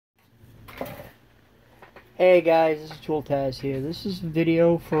Hey guys, this is Tool Taz here. This is a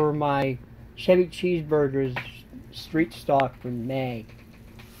video for my Chevy cheeseburgers street stock from May.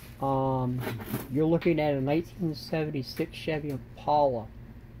 You're looking at a 1976 Chevy Impala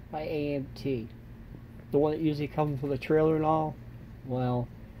by AMT. The one that usually comes with a trailer and all. Well,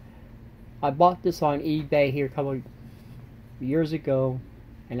 I bought this on eBay here a couple of years ago,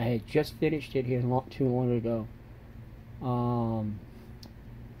 and I had just finished it here not too long ago.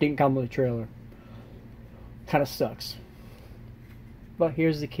 Didn't come with a trailer. Kind of sucks, but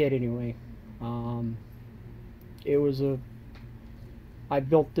here's the kit anyway. I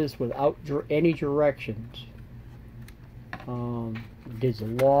built this without any directions. Did a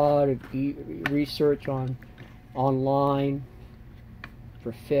lot of research online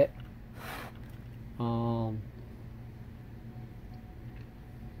for fit.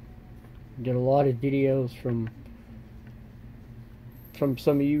 Did a lot of videos from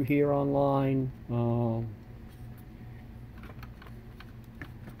some of you here online.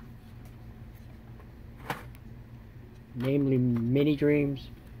 Namely Mini Dreams.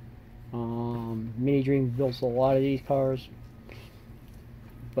 Mini Dreams builds a lot of these cars,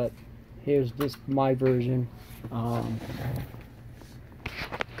 but here's my version.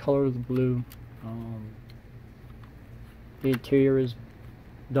 Color of the blue. The interior is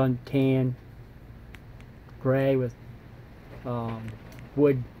done tan, gray with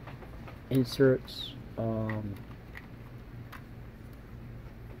wood inserts.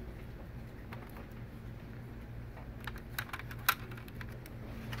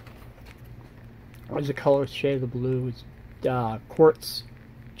 There's a color shade of the blue. It's quartz,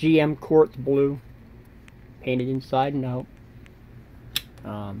 GM quartz blue, painted inside and out.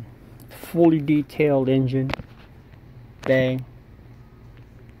 Fully detailed engine bay.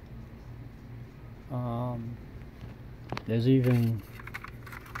 There's even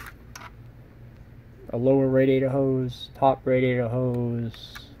a lower radiator hose, top radiator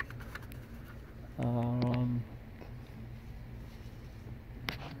hose.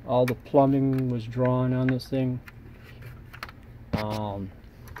 All the plumbing was drawn on this thing. All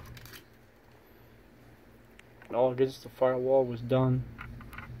against the firewall was done.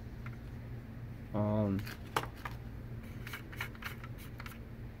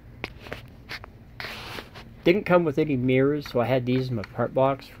 Didn't come with any mirrors, so I had these in my part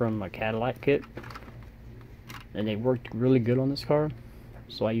box from my Cadillac kit, and they worked really good on this car,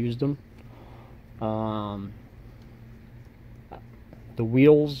 so I used them. The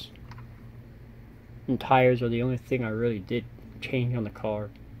wheels and tires are the only thing I really did change on the car.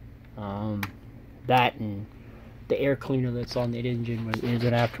 That and the air cleaner that's on the engine is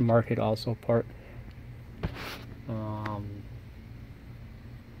an aftermarket also part.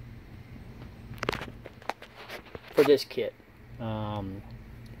 For this kit, I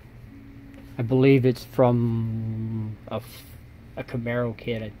believe it's from a Camaro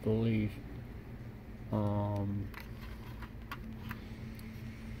kit, I believe.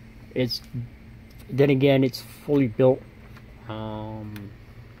 Then again, it's fully built. It's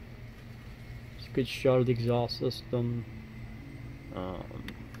a good shot of the exhaust system.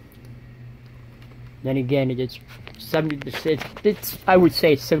 Then again, it's 70%. I would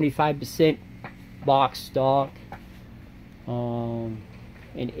say 75% box stock, and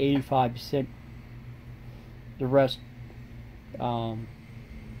 85% the rest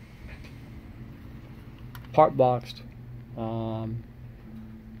part boxed.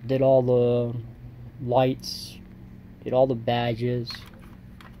 Did all the lights, did all the badges,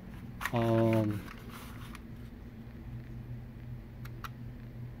 on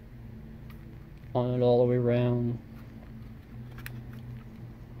it all the way around.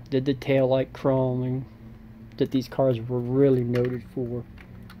 Did the taillight chroming that these cars were really noted for.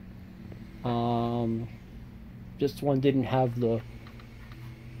 This one didn't have the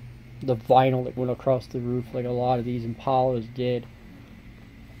vinyl that went across the roof like a lot of these Impalas did.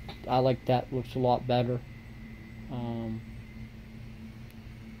 I like that, looks a lot better.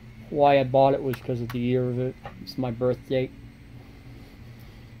 Why I bought it was because of the year of it. It's my birthday,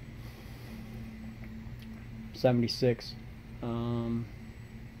 76. So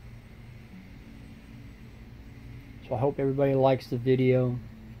I hope everybody likes the video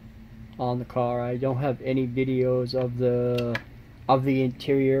on the car. I don't have any videos of the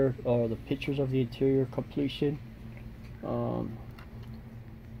interior or the pictures of the interior completion.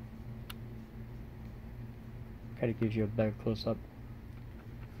 Kind of gives you a better close-up.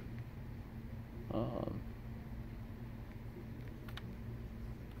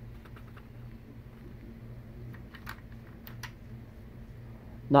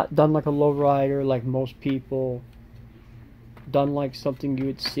 Not done like a lowrider like most people. Done like something you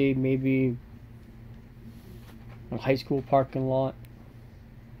would see maybe A high school parking lot.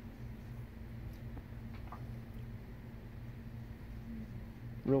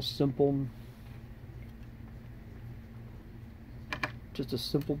 Real simple. Just a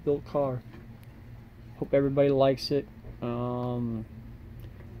simple built car. Hope everybody likes it. Vote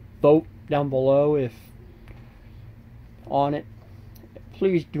down below if on it.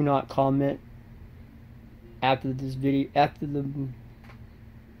 Please do not comment after this video. After the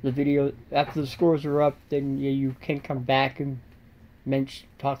video, after the scores are up, then you can come back and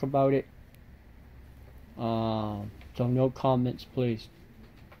talk about it. So no comments, please.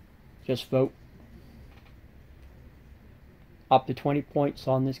 Just vote. Up to 20 points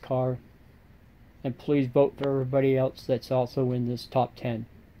on this car. And please vote for everybody else that's also in this top 10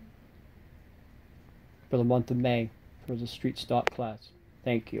 for the month of May for the street stock class.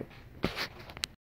 Thank you.